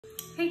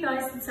Hey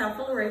guys, it's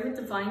Alpha Lorraine with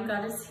Divine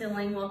Goddess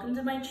Healing. Welcome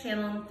to my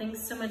channel and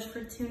thanks so much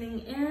for tuning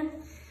in.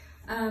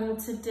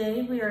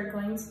 Today we are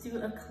going to do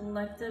a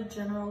collective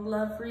general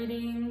love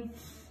reading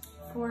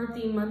for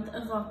the month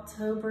of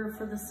October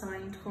for the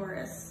sign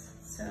Taurus.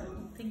 So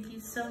thank you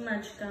so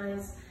much,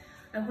 guys.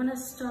 I want to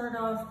start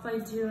off by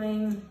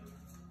doing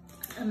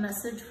a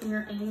message from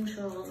your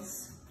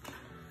angels.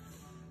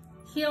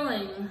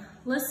 Healing.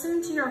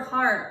 Listen to your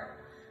heart.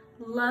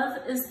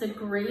 Love is the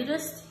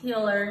greatest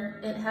healer.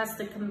 It has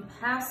the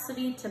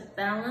capacity to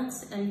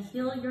balance and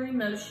heal your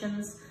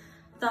emotions,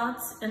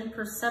 thoughts, and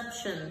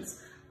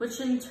perceptions,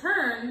 which in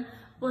turn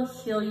will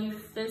heal you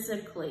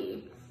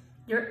physically.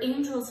 Your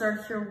angels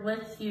are here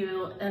with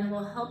you and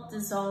will help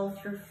dissolve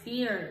your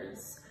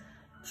fears.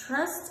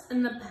 Trust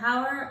in the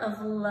power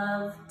of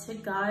love to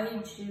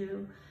guide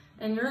you,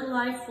 and your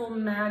life will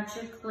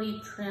magically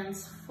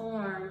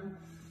transform.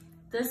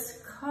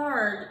 This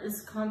card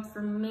is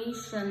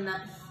confirmation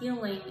that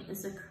healing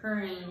is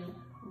occurring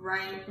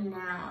right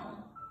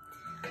now.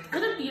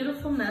 What a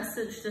beautiful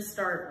message to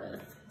start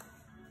with.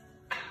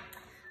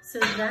 So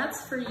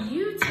that's for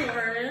you,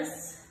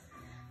 Taurus.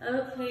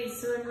 Okay,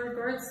 so in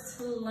regards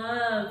to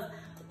love,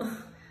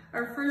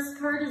 our first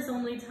card is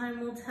Only Time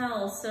Will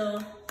Tell. So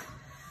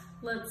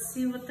let's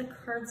see what the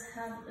cards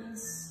have in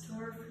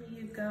store for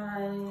you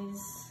guys.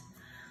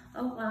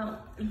 Oh, wow.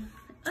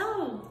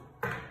 Oh,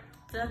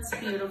 that's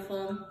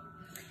beautiful.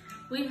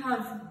 We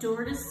have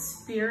Door to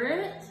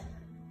Spirit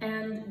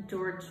and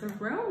Door to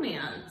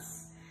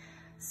Romance.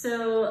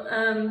 So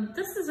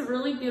this is a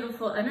really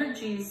beautiful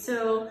energy.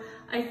 So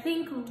I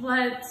think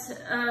what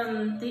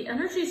the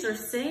energies are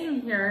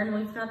saying here, and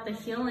we've got the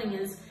healing,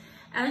 is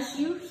as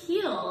you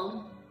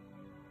heal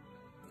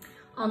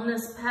on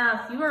this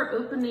path, you are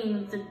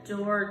opening the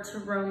door to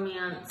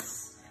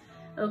romance,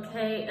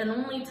 okay? And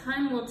only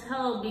time will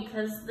tell,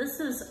 because this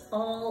is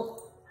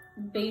all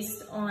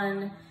based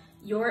on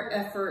your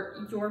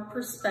effort, your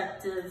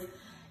perspective,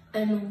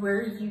 and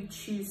where you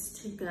choose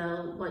to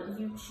go, what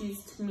you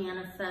choose to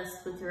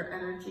manifest with your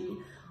energy.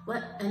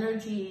 What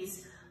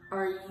energies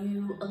are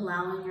you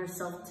allowing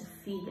yourself to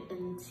feed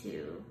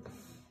into?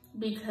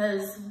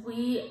 Because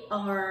we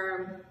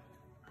are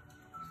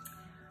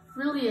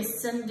really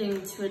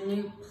ascending to a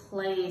new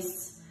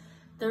place.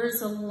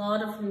 There's a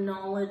lot of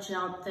knowledge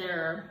out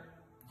there,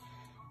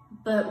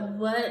 but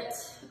what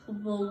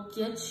will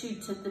get you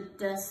to the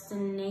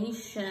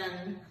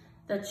destination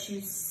that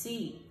you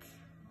seek?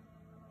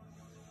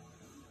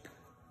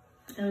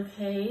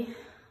 Okay,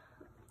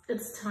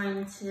 it's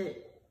time to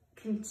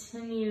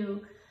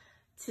continue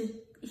to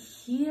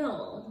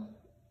heal,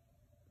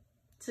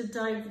 to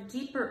dive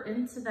deeper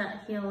into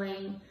that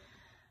healing,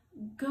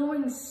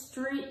 going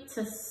straight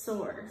to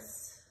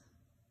source.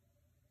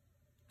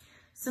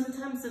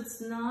 Sometimes it's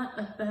not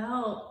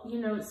about, you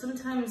know,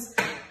 sometimes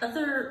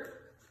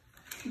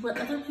what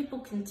other people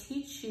can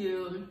teach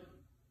you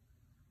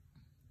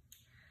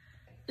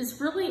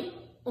is really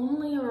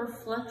only a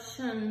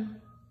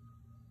reflection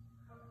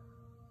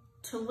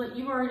to what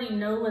you already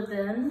know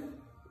within,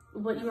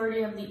 what you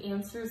already have the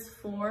answers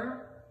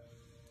for.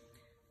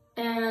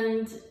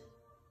 And,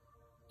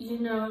 you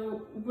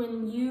know,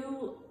 when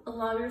you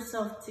allow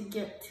yourself to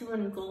get too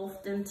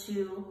engulfed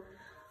into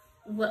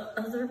what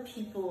other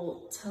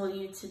people tell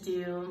you to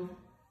do,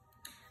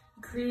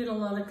 create a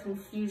lot of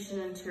confusion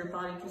into your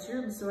body, because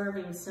you're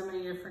absorbing so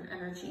many different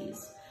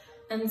energies.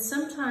 And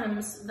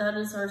sometimes that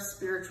is our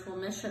spiritual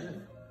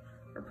mission.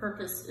 Our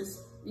purpose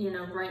is, you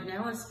know, right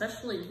now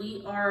especially,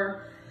 we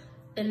are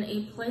in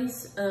a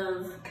place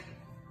of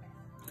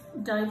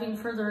diving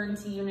further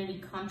into unity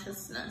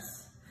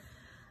consciousness.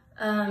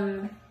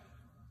 And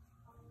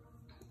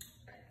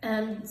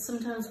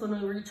sometimes when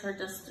we reach our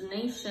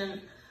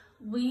destination,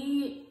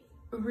 we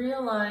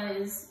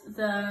realize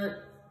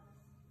that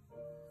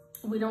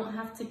we don't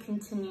have to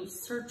continue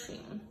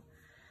searching,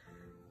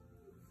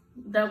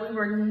 that we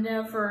were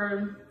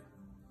never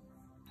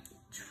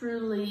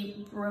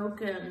truly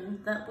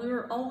broken, that we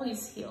were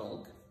always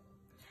healed.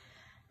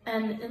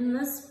 And in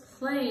this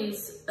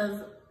place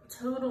of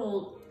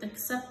total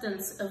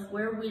acceptance of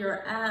where we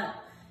are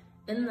at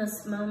in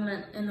this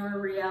moment in our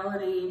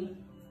reality,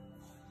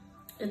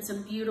 it's a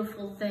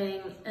beautiful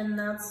thing. And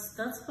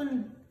that's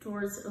when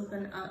doors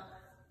open up,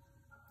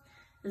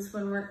 is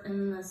when we're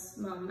in this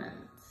moment.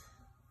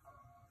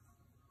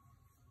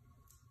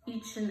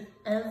 Each and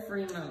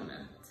every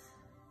moment.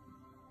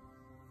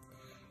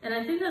 And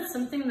I think that's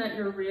something that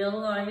you're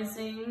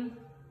realizing.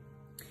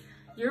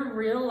 You're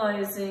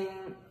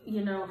realizing,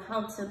 you know,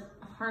 how to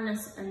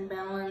harness and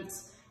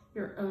balance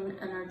your own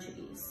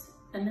energies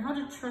and how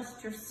to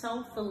trust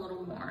yourself a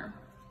little more.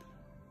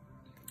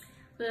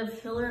 We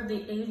have Healer of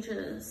the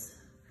Ages.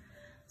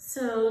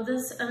 So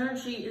this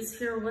energy is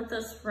here with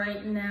us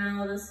right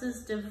now. This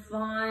is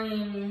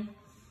divine,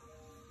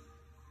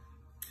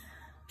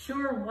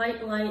 pure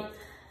white light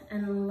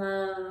and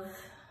love.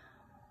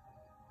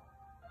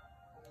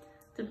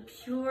 The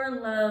pure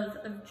love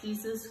of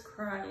Jesus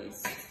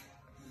Christ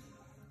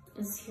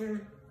is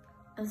here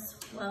as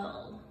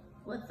well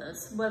with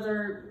us,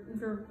 whether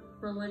you're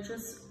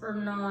religious or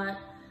not,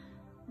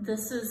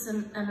 this is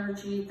an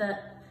energy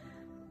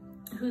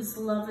whose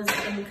love is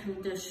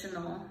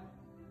unconditional.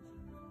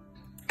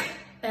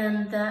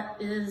 And that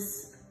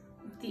is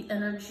the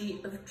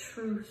energy of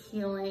true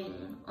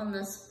healing on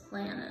this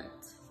planet.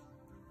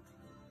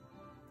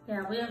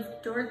 Yeah, we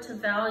have door to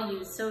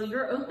value. So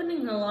you're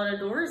opening a lot of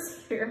doors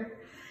here.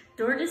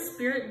 Door to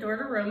spirit, door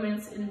to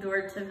romance, and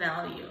door to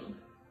value.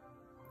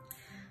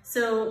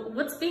 So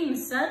what's being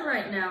said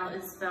right now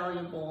is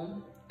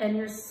valuable, and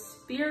your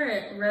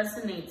spirit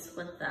resonates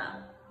with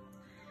that.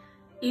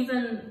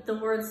 Even the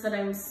words that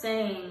I'm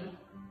saying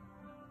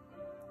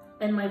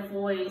and my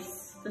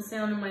voice, the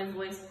sound of my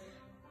voice,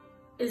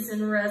 is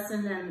in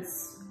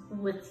resonance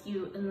with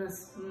you in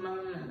this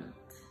moment.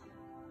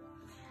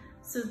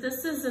 So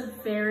this is a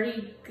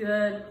very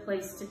good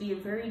place to be, a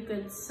very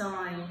good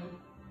sign.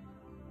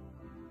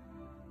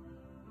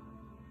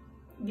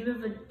 You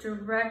have a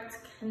direct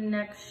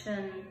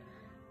connection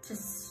to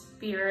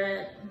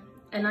spirit,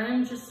 and I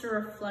am just a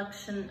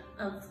reflection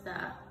of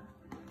that,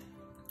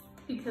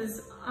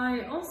 because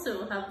I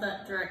also have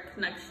that direct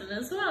connection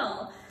as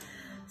well.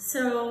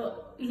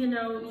 So, you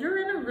know,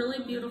 you're in a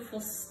really beautiful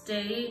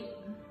state.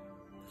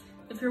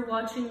 If you're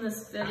watching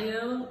this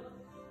video,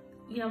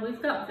 you know,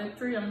 we've got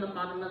victory on the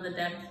bottom of the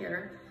deck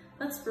here.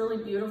 That's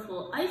really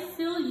beautiful. I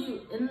feel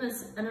you in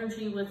this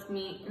energy with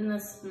me in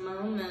this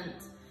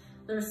moment.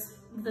 There's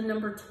the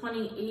number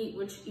 28,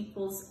 which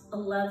equals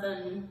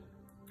 11,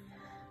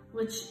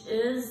 which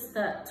is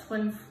that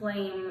twin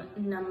flame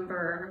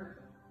number.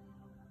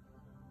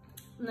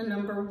 The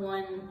number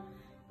 1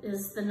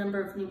 is the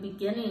number of new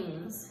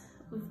beginnings.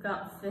 We've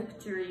got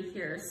victory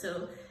here.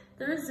 So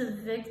there's a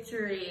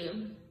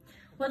victory.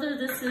 Whether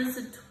this is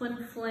a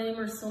twin flame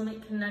or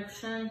soulmate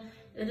connection,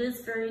 it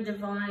is very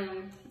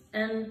divine.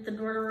 And the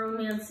door to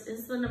romance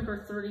is the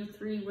number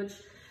 33, which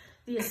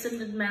the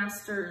Ascended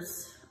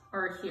Masters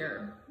are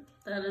here.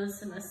 That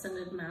is an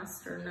Ascended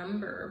Master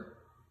number.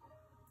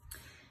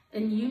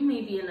 And you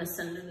may be an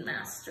Ascended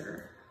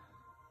Master.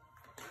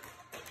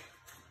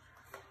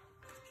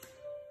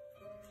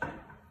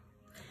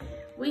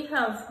 We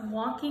have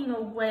walking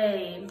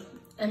away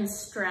and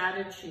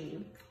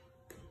strategy.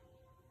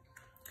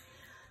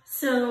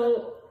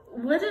 So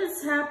what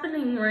is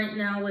happening right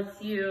now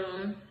with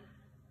you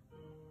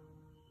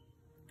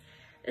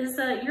is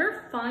that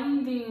you're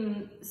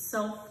finding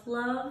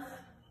self-love,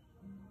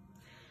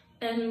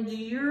 and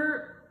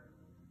you've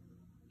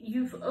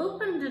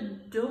opened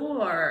a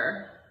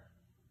door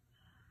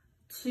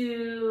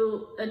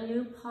to a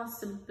new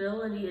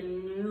possibility, a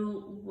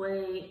new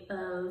way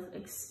of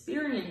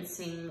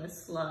experiencing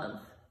this love.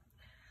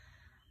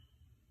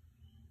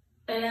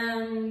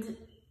 And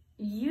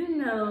you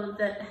know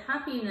that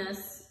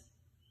happiness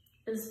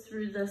is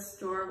through this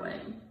doorway,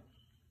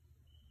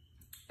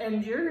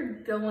 and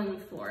you're going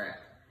for it.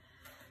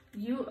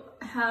 You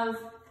have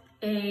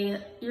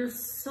your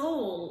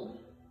soul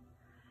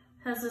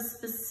has a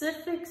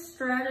specific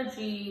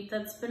strategy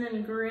that's been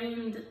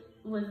ingrained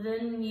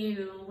within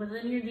you,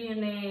 within your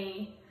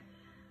DNA,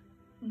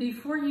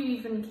 before you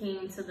even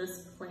came to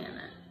this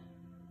planet.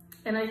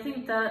 And I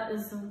think that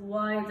is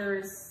why there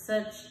is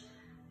such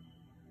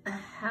a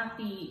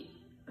happy,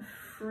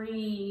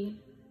 free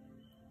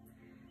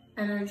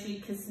energy,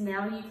 because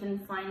now you can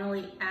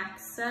finally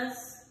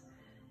access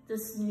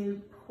this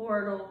new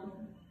portal.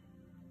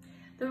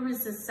 There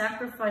was a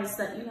sacrifice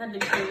that you had to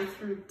go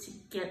through to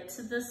get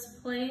to this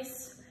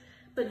place,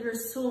 but your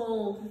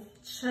soul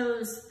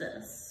chose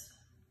this.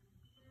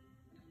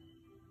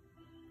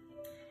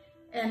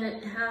 And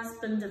it has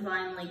been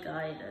divinely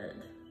guided.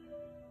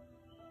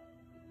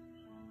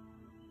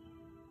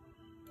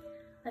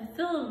 I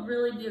feel a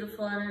really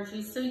beautiful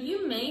energy. So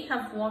you may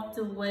have walked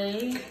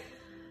away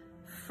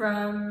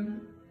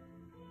from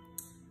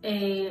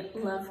a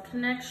love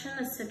connection,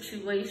 a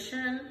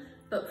situation,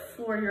 but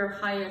for your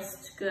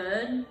highest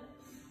good,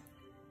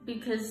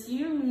 because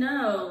you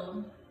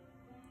know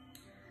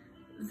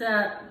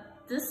that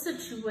this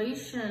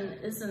situation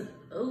isn't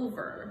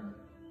over.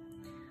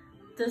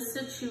 This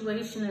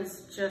situation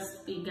has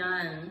just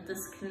begun,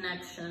 this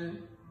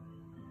connection.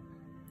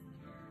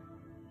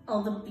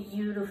 All the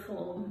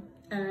beautiful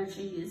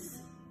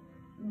energies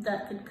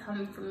that could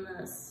come from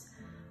this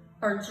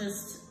are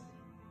just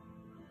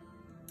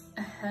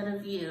ahead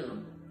of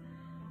you.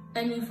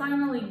 And you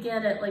finally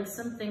get it, like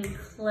something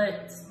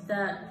clicked,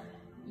 that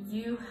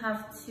you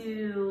have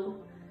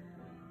to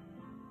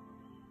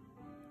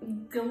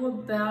go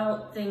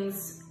about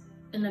things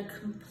in a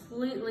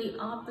completely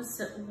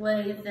opposite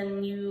way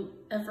than you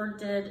ever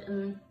did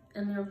in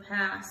your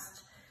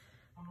past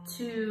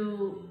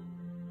to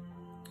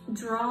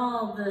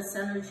draw this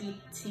energy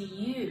to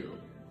you.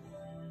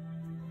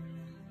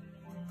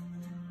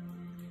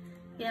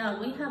 Yeah,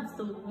 we have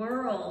the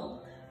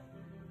World.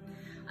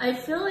 I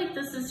feel like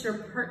this is your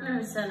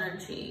partner's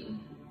energy.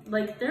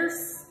 Like they're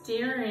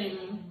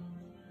staring,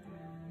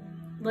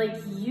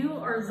 like you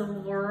are the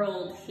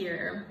world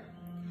here.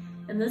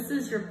 And this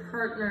is your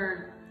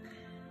partner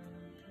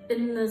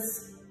in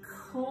this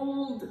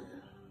cold,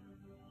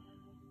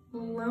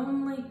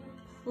 lonely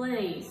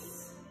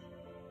place,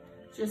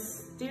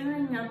 just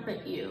staring up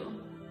at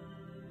you.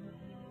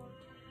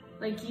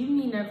 Like you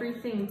mean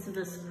everything to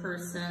this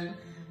person,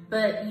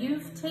 but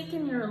you've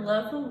taken your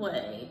love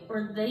away,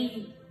 or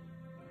they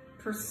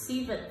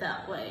perceive it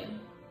that way.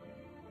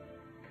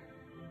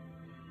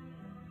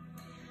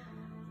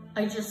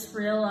 I just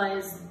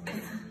realized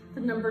the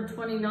number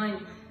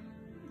 29.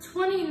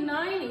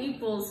 29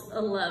 equals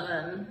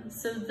 11.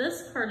 So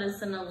this card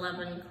is an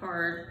 11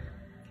 card.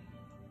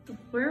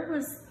 Where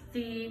was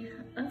the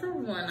other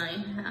one I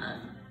had?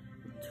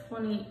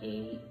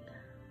 28.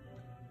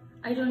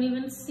 I don't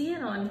even see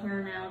it on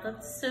here now.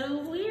 That's so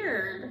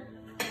weird.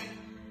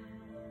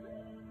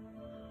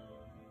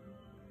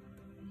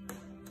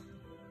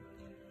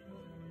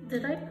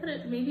 Did I put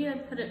it, maybe I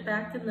put it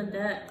back in the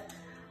deck.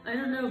 I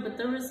don't know, but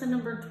there was a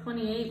number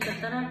 28,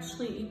 but that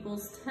actually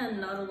equals 10,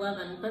 not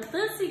 11. But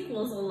this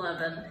equals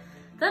 11.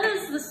 That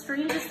is the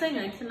strangest thing.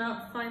 I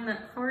cannot find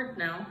that card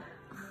now.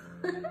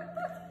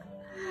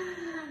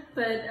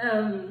 But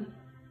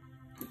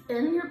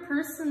in your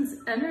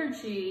person's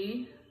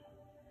energy,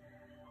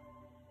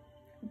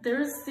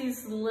 there's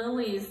these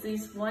lilies,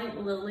 these white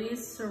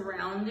lilies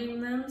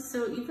surrounding them.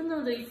 So even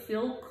though they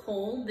feel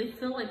cold, they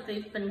feel like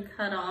they've been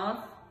cut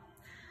off.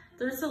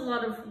 There's a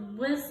lot of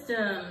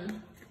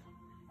wisdom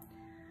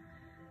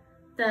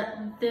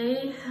that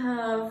they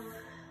have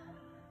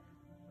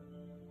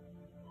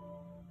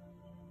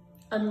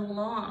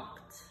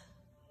unlocked.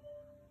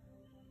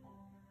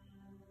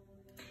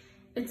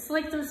 It's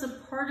like there's a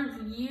part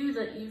of you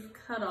that you've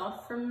cut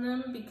off from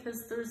them,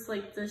 because there's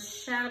like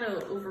this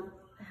shadow over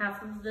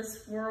half of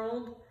this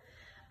world,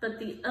 but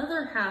the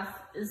other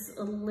half is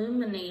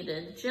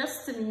illuminated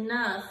just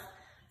enough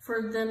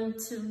for them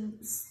to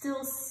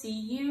still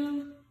see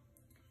you,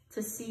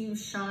 to see you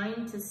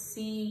shine, to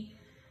see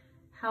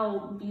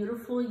how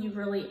beautiful you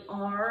really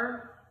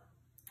are,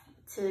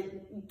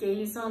 to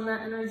gaze on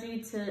that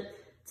energy, to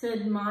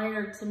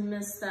admire, to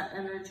miss that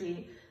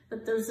energy.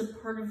 But there's a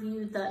part of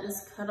you that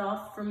is cut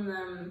off from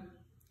them.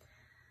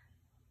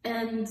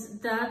 And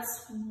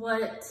that's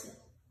what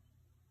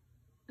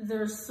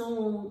their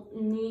soul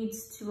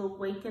needs to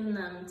awaken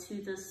them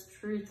to, this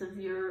truth of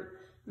your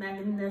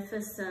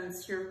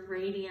magnificence, your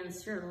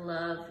radiance, your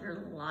love,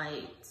 your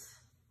light.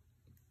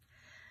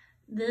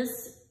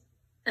 This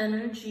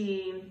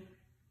energy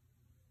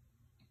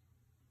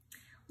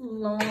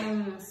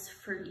longs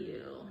for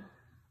you,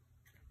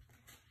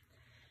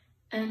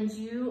 and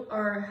you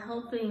are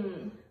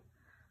helping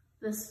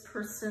this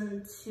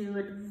person to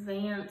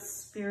advance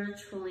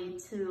spiritually,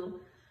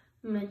 to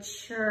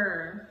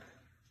mature.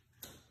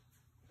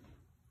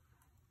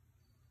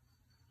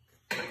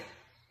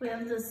 We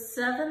have the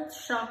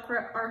 7th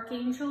chakra,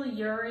 Archangel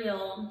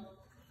Uriel.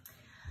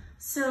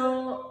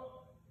 So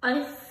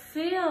I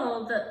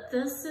feel that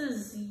this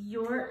is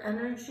your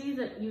energy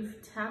that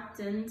you've tapped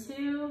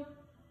into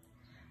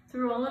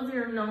through all of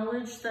your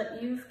knowledge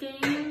that you've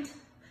gained,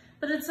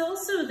 but it's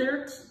also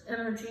their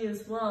energy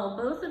as well.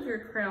 Both of your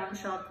crown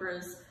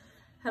chakras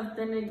have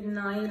been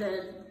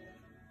ignited,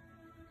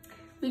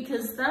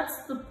 because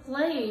that's the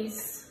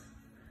place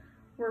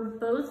where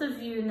both of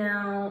you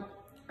now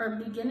are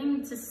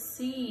beginning to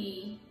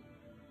see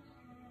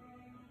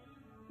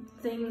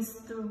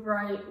things the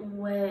right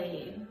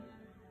way.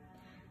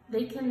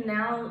 They can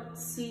now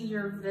see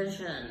your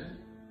vision.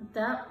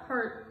 That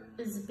part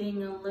is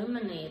being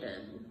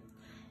illuminated.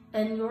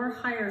 And your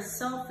higher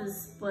self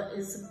is what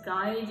is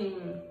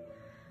guiding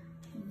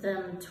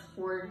them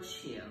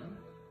towards you.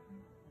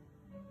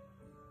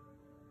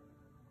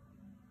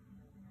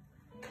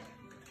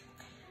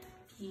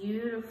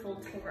 Beautiful,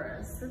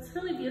 Taurus. That's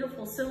really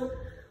beautiful. So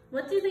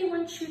what do they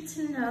want you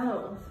to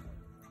know?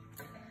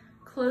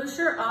 Close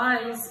your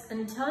eyes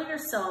and tell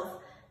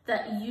yourself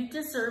that you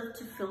deserve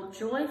to feel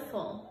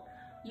joyful.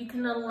 You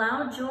can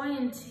allow joy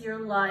into your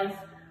life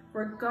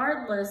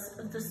regardless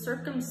of the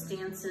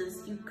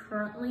circumstances you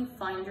currently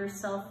find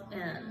yourself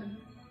in.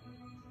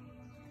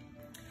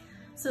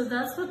 So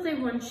that's what they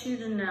want you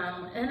to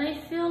know. And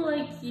I feel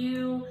like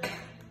you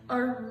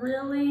are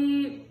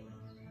really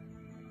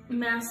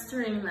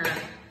mastering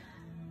that.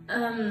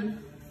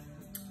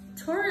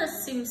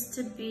 Taurus seems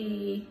to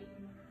be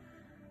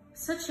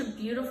such a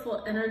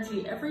beautiful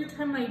energy. Every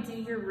time I do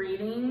your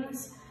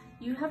readings,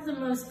 you have the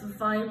most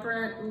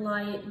vibrant,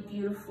 light,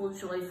 beautiful,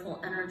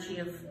 joyful energy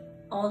of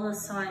all the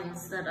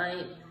signs that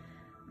I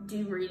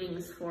do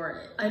readings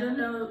for. I don't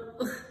know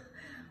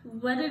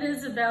what it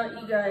is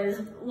about you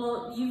guys.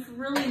 Well, you've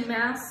really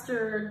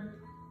mastered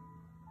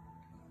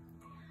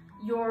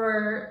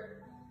your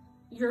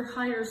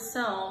higher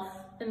self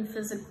in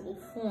physical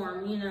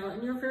form, you know,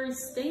 and you're very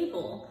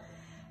stable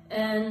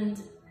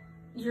and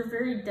you're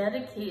very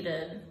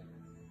dedicated.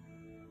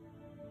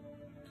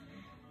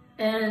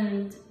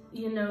 And,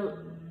 you know,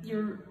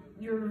 you're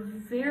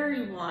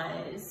very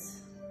wise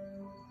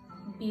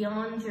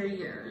beyond your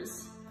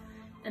years.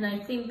 And I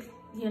think,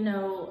 you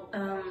know,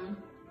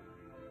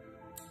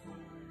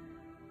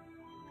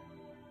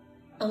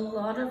 a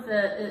lot of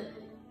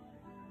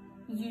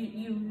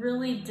you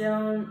really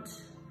don't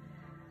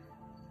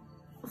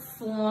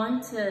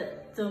flaunt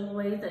it the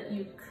way that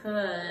you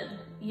could.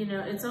 You know,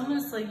 it's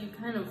almost like you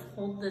kind of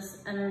hold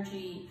this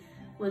energy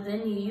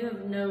within you. You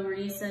have no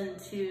reason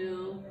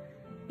to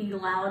be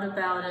loud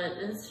about it.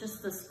 It's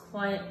just this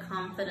quiet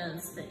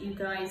confidence that you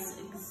guys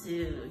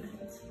exude.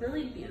 It's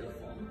really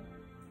beautiful.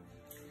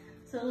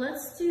 So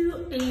let's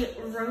do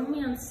a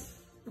romance.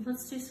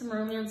 Let's do some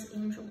romance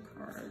angel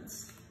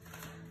cards.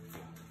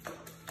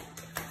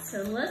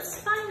 So let's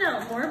find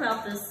out more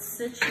about this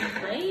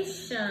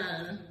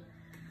situation.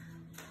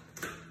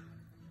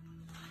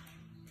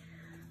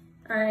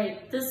 All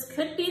right, this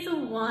could be the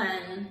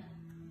one.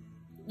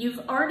 You've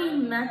already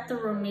met the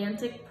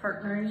romantic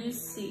partner you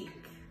seek.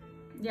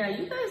 Yeah,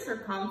 you guys are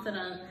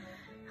confident.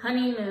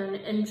 Honeymoon,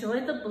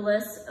 enjoy the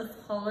bliss of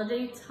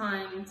holiday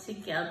time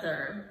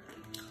together.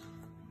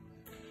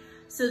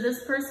 So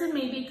this person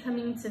may be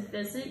coming to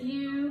visit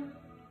you,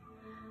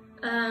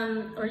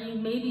 or you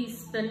may be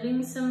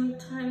spending some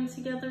time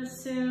together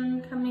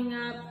soon coming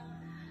up.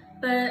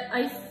 But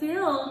I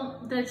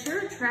feel that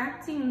you're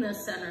attracting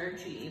this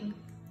energy.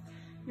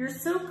 You're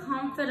so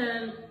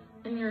confident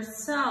in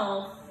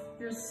yourself,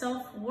 your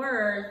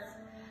self-worth,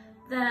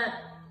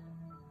 that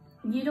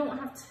you don't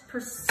have to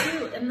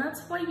pursue. And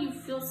that's why you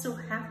feel so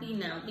happy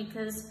now,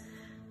 because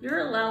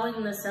you're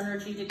allowing this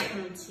energy to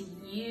come to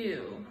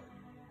you.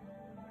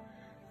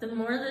 The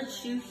more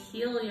that you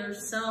heal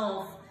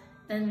yourself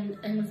and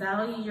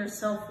value your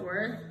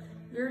self-worth,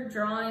 you're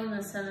drawing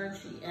this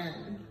energy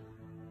in.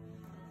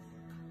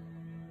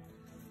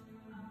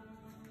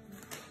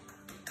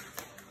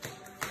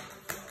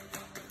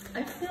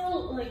 I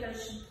feel like I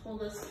should pull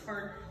this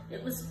card.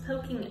 It was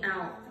poking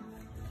out.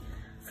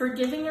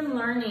 Forgiving and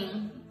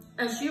learning.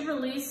 As you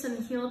release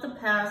and heal the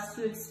past,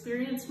 you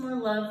experience more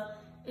love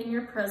in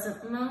your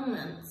present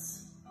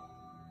moments.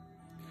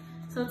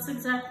 So it's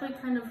exactly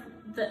kind of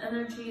the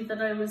energy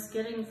that I was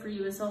getting for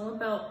you. Is all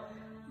about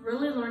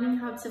really learning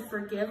how to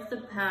forgive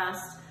the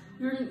past.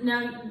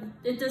 Now,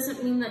 it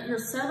doesn't mean that you're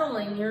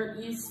settling.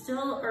 You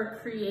still are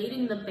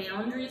creating the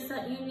boundaries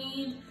that you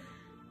need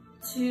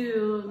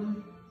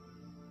to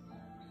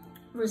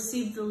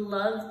receive the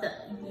love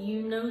that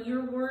you know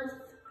you're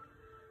worth.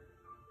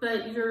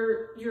 But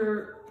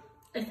your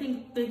I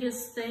think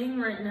biggest thing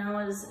right now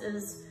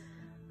is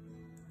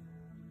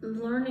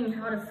learning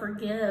how to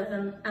forgive,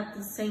 and at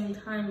the same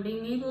time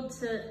being able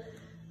to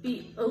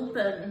be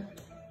open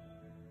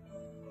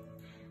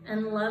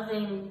and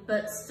loving,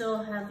 but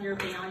still have your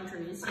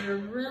boundaries. You're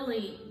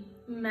really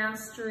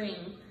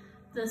mastering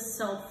the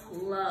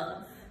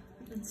self-love.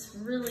 It's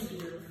really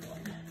beautiful.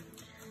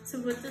 So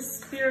what the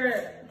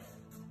Spirit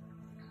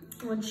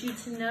wants you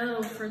to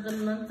know for the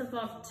month of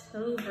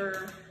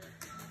October,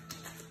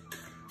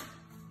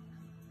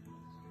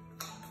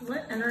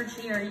 what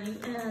energy are you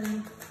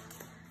in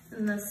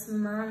this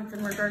month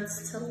in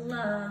regards to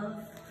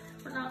love?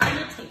 We're not going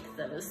to take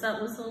those.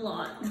 That was a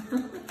lot.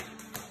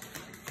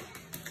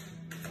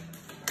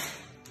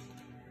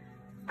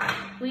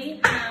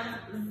 We have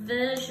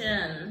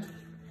vision.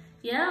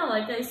 Yeah,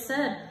 like I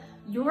said,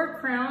 your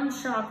crown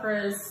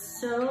chakra is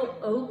so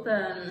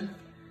open.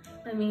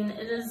 I mean,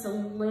 it is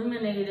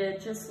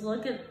illuminated. Just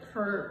look at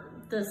her,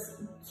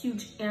 this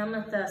huge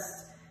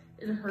amethyst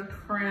in her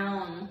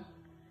crown.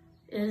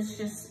 It is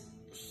just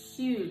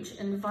huge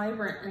and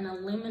vibrant and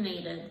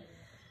illuminated.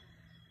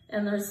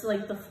 And there's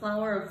like the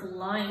flower of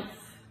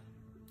life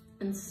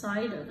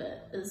inside of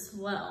it as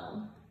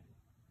well,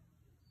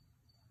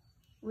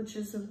 which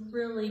is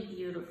really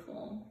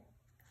beautiful.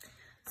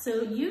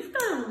 So you've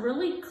got a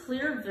really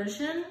clear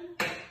vision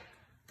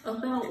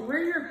about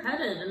where you're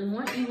headed and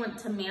what you want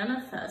to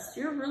manifest.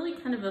 You're really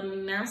kind of a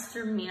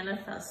master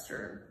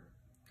manifester,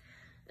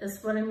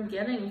 is what I'm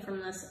getting from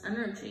this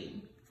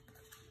energy.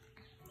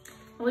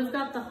 We've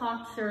got the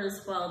hawk here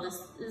as well. This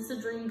is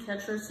a dream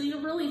catcher. So you're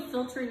really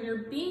filtering,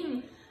 you're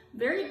being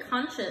very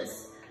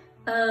conscious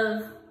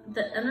of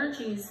the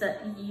energies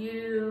that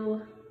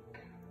you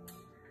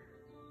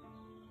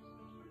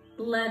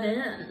let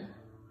in,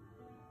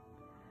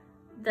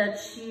 that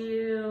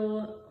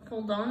you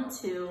hold on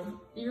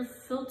to. You're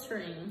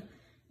filtering.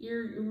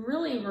 You're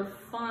really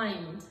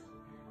refined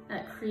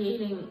at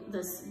creating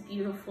this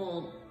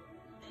beautiful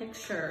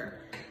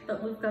picture.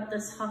 But we've got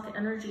this hawk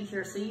energy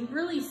here, so you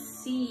really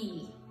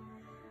see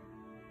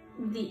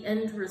the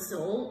end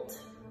result,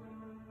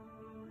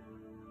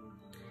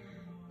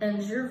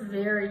 and you're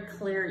very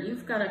clear.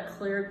 You've got a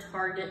clear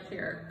target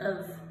here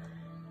of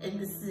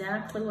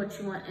exactly what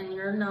you want, and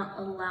you're not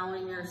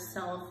allowing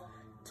yourself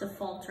to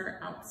falter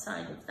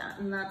outside of that,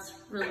 and that's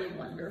really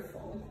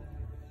wonderful.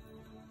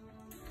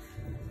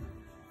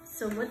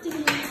 So what do you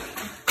need?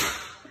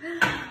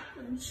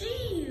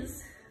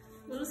 Jeez,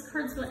 those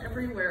cards went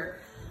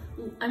everywhere.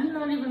 I'm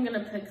not even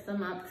gonna pick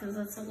them up because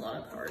that's a lot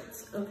of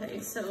cards. Okay,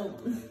 so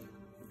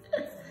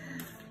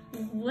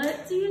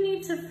what do you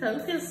need to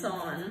focus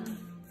on?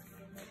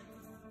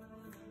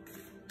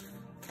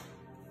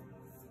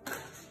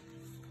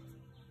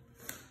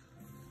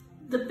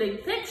 The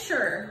big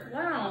picture.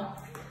 Wow.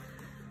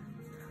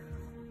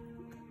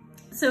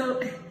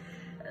 So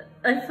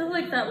I feel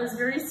like that was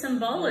very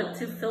symbolic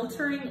to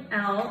filtering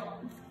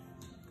out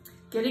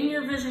getting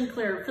your vision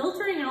clear,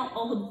 filtering out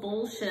all the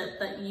bullshit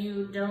that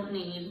you don't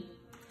need,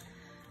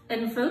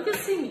 and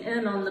focusing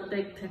in on the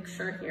big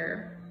picture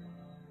here.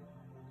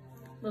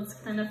 That's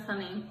kind of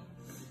funny.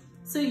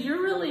 So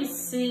you're really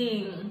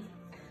seeing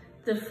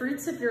the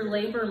fruits of your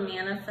labor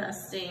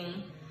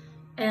manifesting,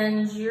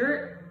 and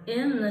you're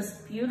in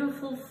this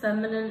beautiful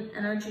feminine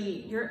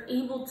energy. You're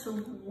able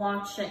to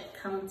watch it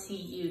come to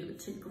you,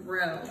 to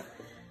grow.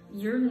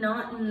 You're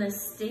not in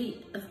this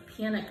state of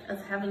panic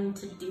of having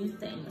to do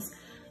things.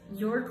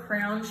 Your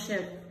crown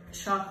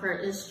chakra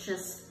is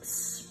just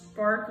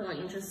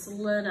sparkling, just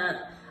lit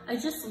up. I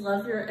just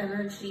love your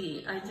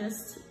energy.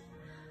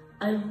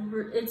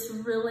 It's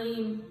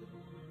really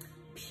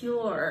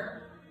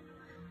pure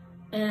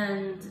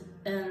and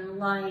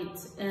light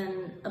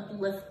and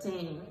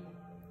uplifting,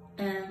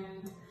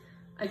 and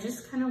I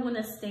just kind of want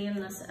to stay in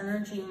this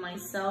energy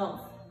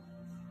myself.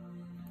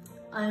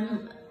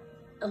 I'm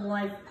a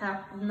life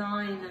path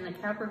 9 and a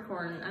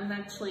Capricorn. I'm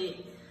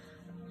actually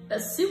a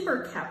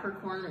super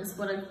Capricorn is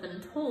what I've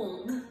been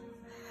told.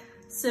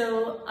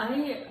 So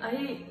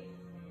I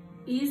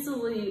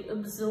easily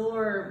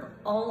absorb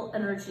all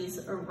energies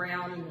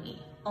around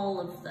me, all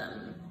of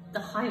them, the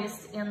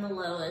highest and the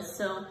lowest.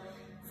 So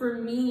for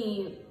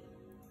me,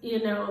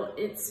 you know,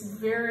 it's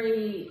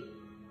very,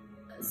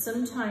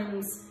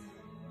 sometimes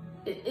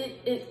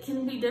it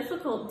can be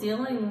difficult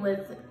dealing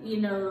with, you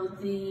know,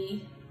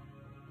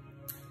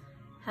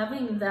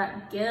 having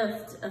that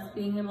gift of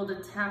being able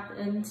to tap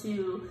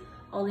into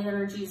all the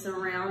energies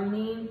around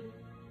me,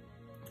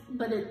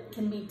 but it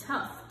can be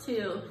tough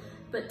too.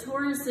 But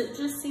Taurus, it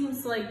just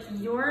seems like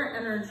your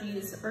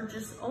energies are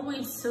just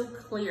always so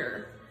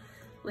clear.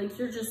 Like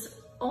you're just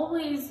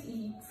always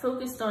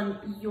focused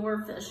on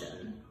your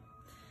vision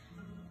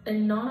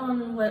and not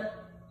on what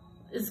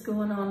is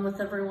going on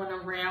with everyone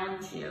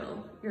around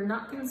you. You're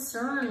not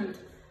concerned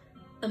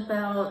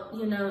about,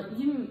 you know,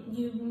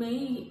 you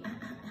may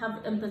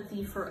have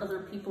empathy for other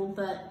people,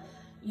 but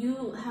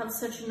you have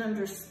such an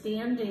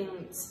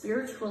understanding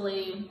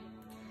spiritually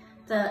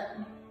that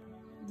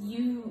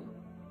you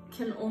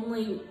can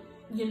only,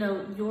 you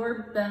know,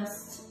 your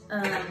best,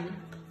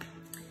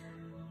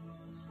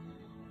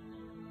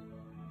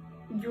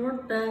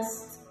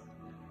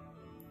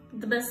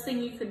 the best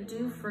thing you could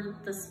do for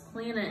this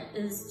planet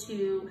is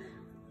to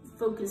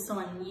focus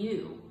on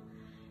you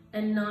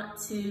and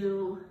not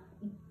to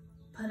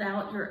put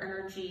out your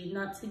energy,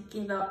 not to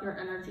give out your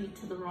energy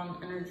to the wrong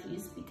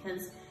energies,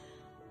 because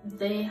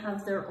they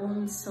have their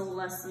own soul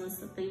lessons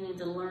that they need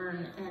to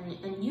learn,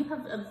 and you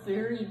have a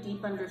very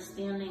deep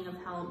understanding of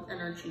how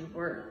energy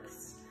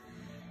works.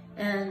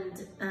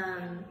 And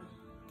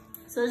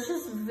so it's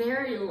just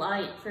very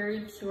light,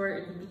 very pure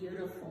and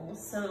beautiful.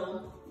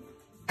 So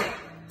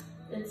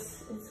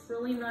it's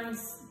really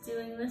nice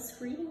doing this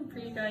reading for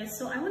you guys.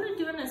 So I want to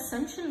do an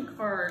ascension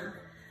card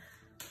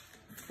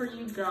for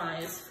you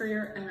guys, for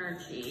your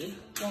energy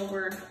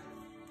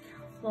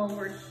while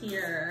we're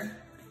here.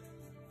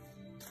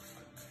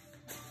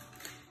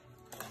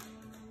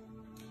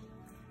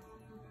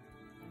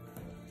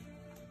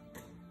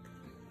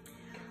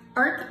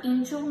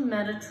 Archangel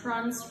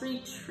Metatron's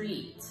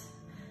Retreat.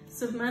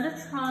 So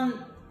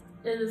Metatron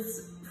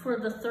is for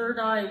the third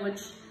eye,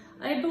 which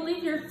I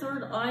believe your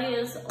third eye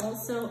is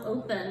also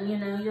open. You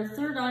know, your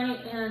third eye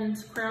and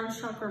crown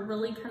chakra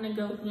really kind of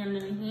go hand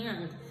in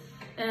hand.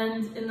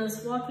 And in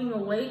this walking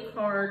away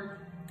card,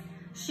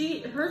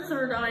 her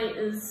third eye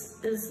is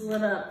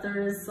lit up.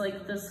 There is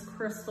like this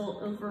crystal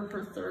over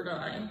her third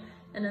eye,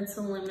 and it's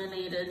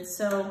illuminated.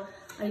 So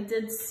I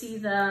did see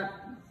that.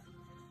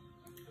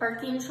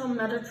 Archangel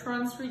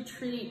Metatron's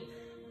Retreat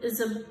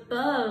is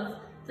above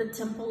the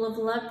Temple of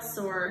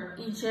Luxor,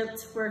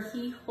 Egypt, where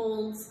he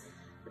holds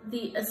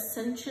the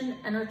ascension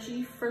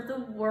energy for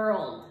the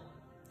world.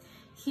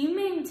 He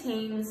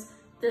maintains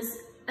this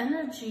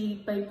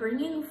energy by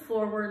bringing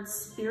forward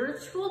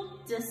spiritual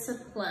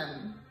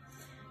discipline.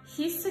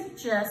 He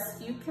suggests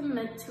you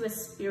commit to a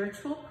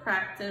spiritual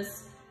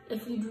practice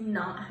if you do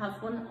not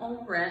have one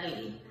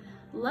already.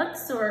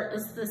 Luxor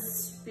is the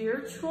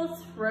spiritual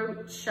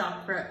throat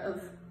chakra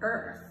of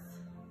Earth.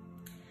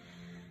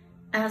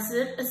 As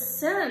it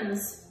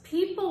ascends,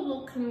 people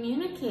will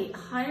communicate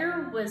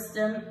higher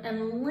wisdom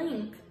and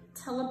link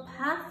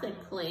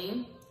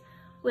telepathically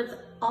with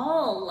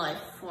all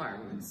life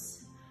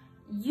forms.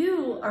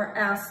 You are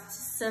asked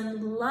to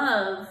send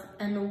love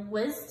and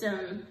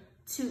wisdom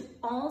to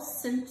all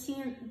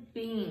sentient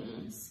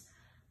beings.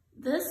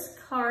 This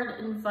card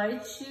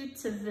invites you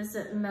to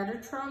visit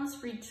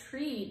Metatron's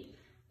retreat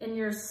in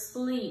your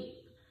sleep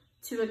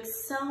to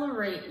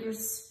accelerate your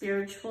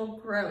spiritual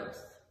growth.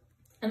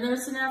 And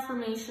there's an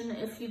affirmation.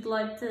 If you'd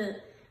like to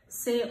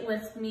say it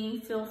with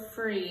me, feel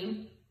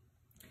free.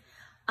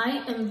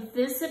 I am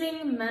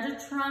visiting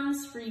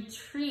Metatron's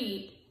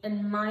retreat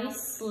in my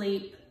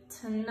sleep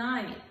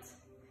tonight.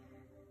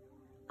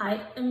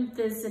 I am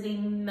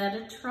visiting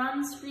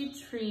Metatron's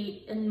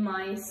retreat in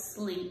my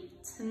sleep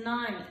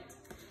tonight.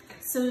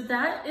 So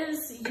that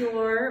is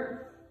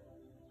your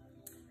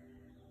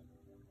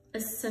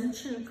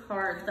ascension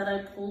card that I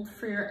pulled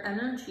for your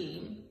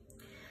energy.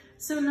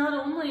 So not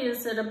only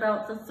is it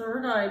about the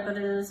third eye, but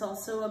it is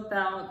also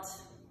about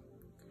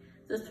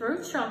the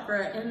throat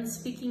chakra and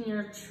speaking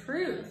your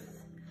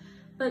truth,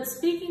 but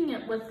speaking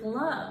it with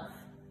love.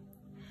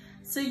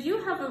 So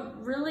you have a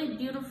really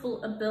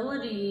beautiful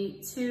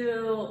ability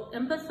to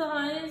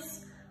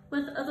empathize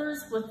with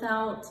others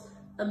without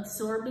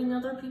absorbing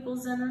other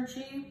people's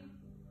energy.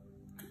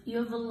 You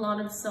have a lot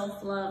of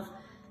self-love,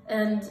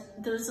 and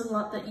there's a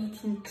lot that you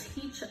can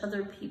teach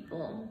other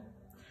people.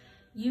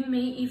 You may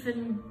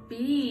even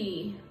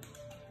be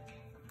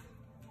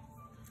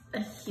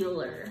a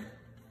healer.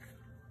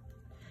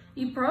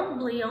 You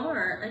probably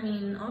are. I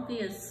mean,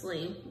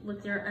 obviously,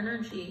 with your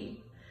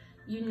energy,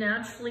 you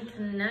naturally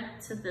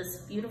connect to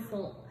this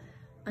beautiful,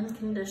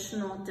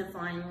 unconditional,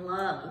 divine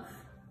love.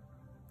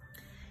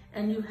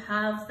 And you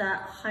have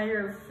that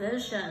higher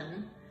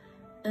vision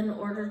in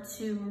order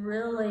to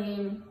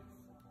really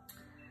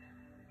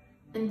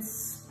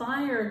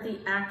inspire the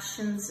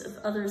actions of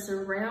others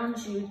around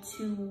you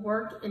to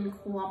work in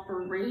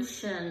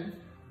cooperation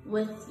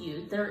with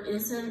you. There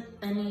isn't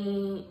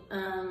any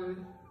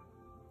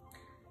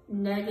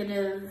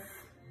negative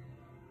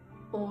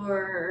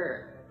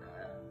or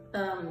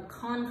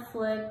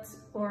conflict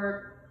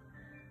or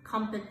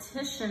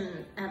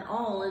competition at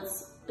all.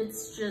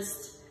 It's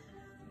just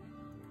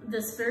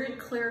this very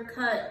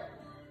clear-cut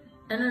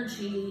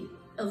energy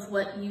of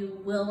what you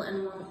will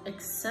and won't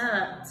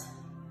accept,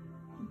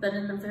 but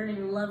in a very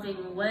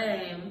loving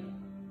way.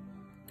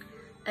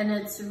 And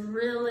it's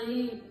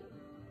really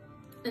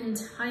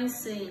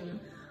enticing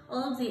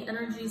all of the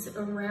energies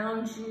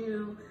around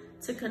you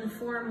to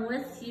conform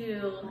with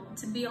you,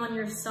 to be on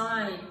your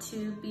side,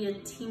 to be a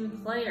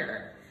team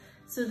player.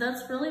 So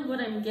that's really what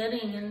I'm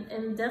getting,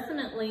 and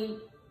definitely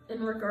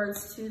in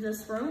regards to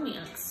this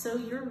romance. So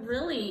you're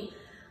really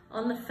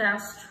on the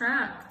fast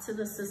track to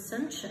this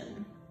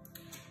ascension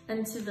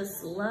and to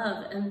this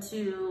love and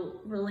to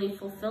really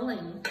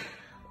fulfilling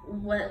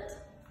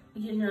what,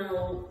 you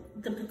know,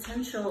 the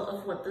potential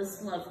of what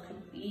this love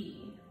could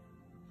be.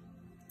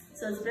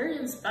 So it's very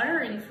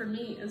inspiring for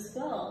me as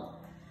well.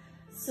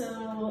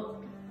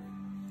 So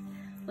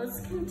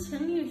let's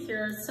continue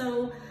here.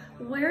 So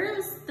where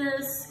is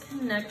this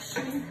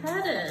connection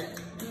headed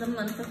in the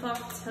month of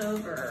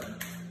October?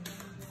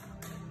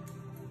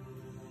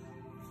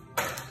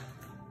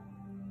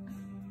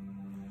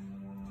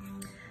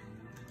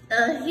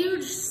 A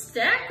huge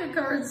stack of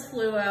cards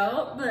flew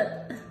out,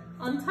 but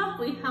on top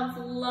we have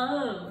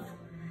love,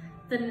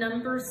 the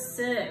number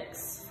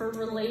 6 for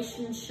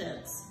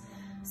relationships.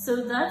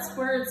 So that's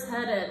where it's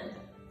headed.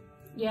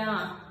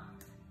 Yeah,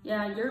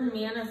 you're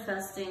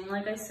manifesting.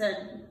 Like I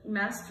said,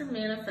 master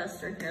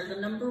manifester here,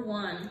 the number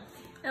 1.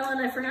 Oh,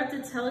 and I forgot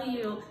to tell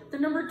you, the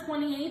number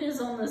 28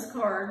 is on this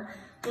card.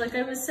 Like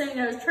I was saying,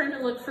 I was trying to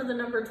look for the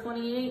number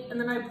 28,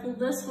 and then I pulled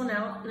this one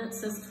out, and it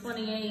says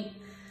 28.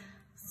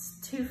 It's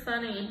too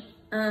funny.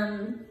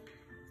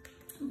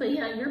 But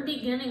yeah, you're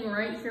beginning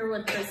right here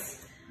with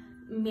this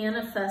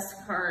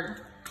manifest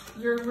card.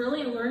 You're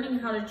really learning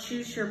how to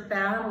choose your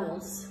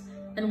battles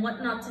and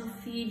what not to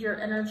feed your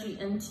energy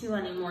into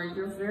anymore.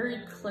 You're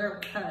very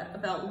clear-cut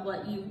about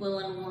what you will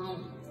and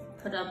won't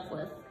put up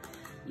with.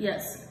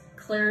 Yes,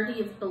 clarity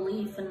of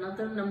belief,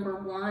 another number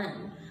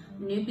 1.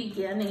 New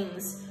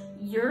beginnings.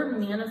 You're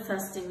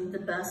manifesting the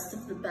best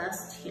of the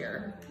best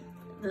here.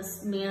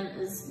 This man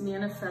is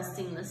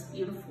manifesting this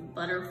beautiful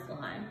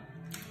butterfly.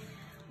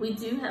 We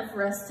do have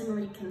rest and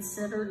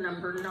reconsider,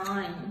 number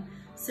 9.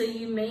 So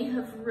you may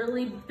have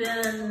really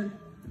been,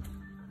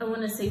 I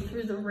want to say,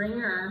 through the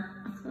ringer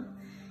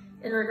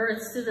in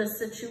regards to this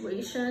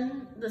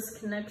situation, this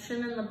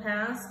connection in the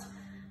past,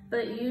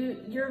 but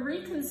you're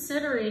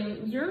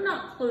reconsidering. You're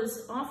not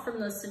closed off from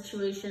this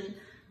situation.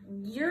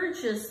 You're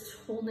just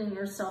holding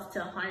yourself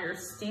to a higher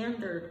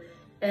standard,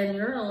 and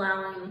you're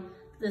allowing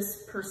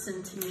this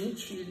person to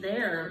meet you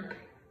there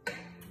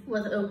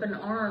with open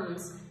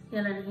arms,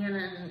 hand in hand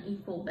in an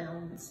equal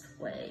balanced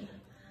way.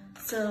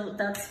 So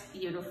that's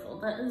beautiful.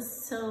 That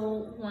is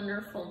so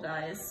wonderful,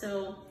 guys.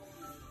 So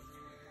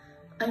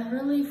I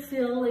really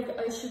feel like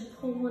I should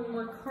pull one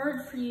more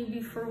card for you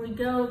before we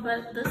go,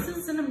 but this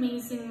is an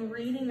amazing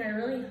reading. I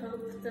really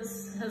hope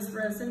this has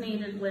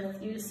resonated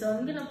with you. So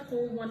I'm gonna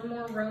pull one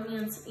more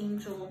romance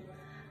angel,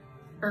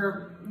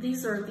 or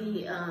these are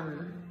the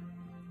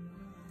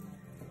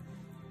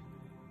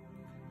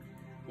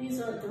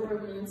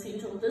romance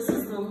angel. This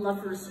is the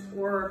Lover's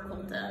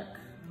Oracle deck.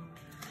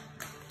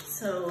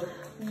 So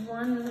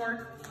one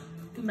more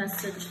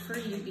message for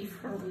you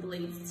before we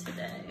leave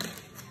today.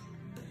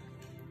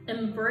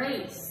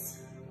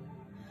 Embrace.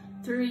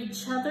 Through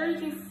each other,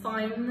 you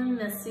find the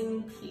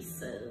missing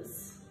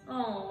pieces.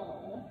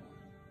 Oh,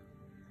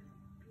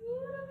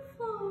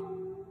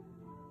 beautiful.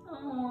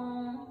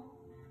 Oh,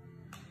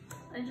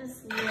 I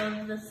just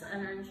love this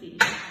energy.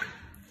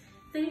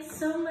 Thanks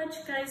so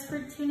much, guys,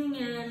 for tuning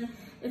in.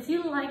 If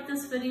you like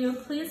this video,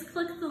 please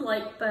click the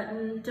like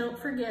button. Don't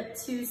forget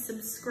to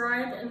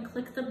subscribe and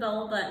click the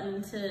bell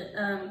button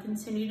to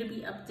continue to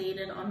be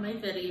updated on my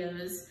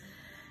videos.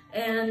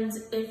 And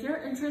if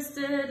you're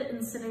interested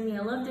in sending me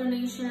a love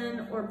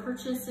donation or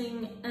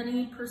purchasing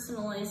any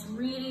personalized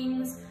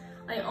readings,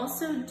 I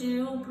also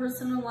do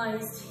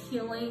personalized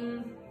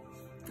healing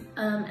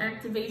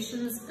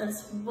activations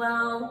as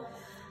well.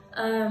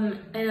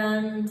 I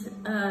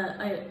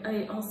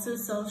also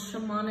sell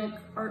shamanic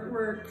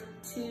artwork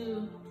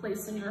to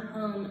place in your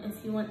home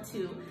if you want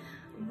to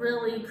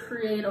really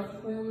create a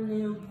whole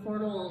new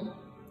portal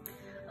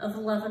of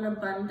love and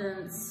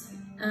abundance.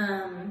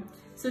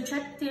 So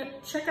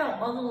check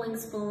out all the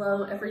links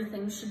below.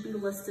 Everything should be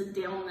listed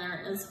down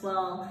there as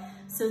well.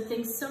 So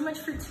thanks so much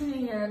for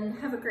tuning in.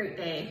 Have a great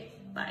day.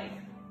 Bye.